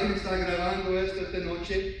 si alguien está grabando esto esta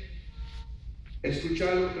noche,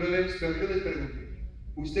 escucharlo otra vez, pero yo les pregunto,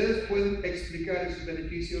 ¿ustedes pueden explicar esos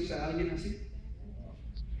beneficios a alguien así?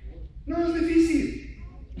 No es difícil.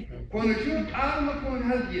 Cuando yo hablo con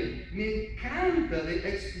alguien, me encanta de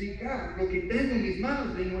explicar lo que tengo en mis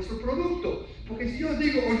manos de nuestro producto. Porque si yo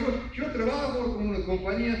digo, yo trabajo con una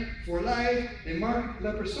compañía for life de marketing,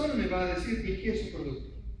 la persona me va a decir, ¿y qué es su producto?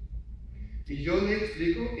 Y yo le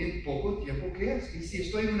explico en poco tiempo qué es. Y si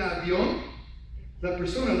estoy en un avión, la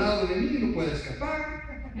persona al lado de mí no puede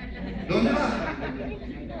escapar. ¿Dónde va?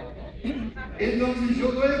 Entonces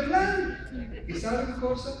yo doy el plan. ¿Y saben qué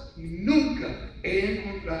cosa? Nunca he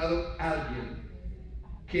encontrado a alguien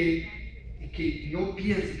que no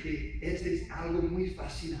piense que este es algo muy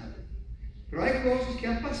fascinante. Pero hay cosas que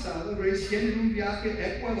han pasado. Recién en un viaje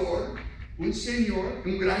a Ecuador, un señor,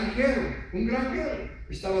 un granjero,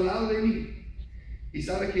 estaba al lado de mí. ¿Y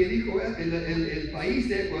sabe qué dijo? El país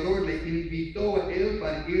de Ecuador le invitó a él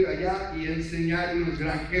para ir allá y enseñar a unos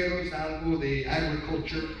granjeros algo de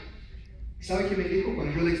agriculture. ¿Sabe qué me dijo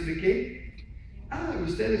cuando yo le expliqué?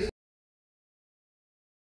 Ustedes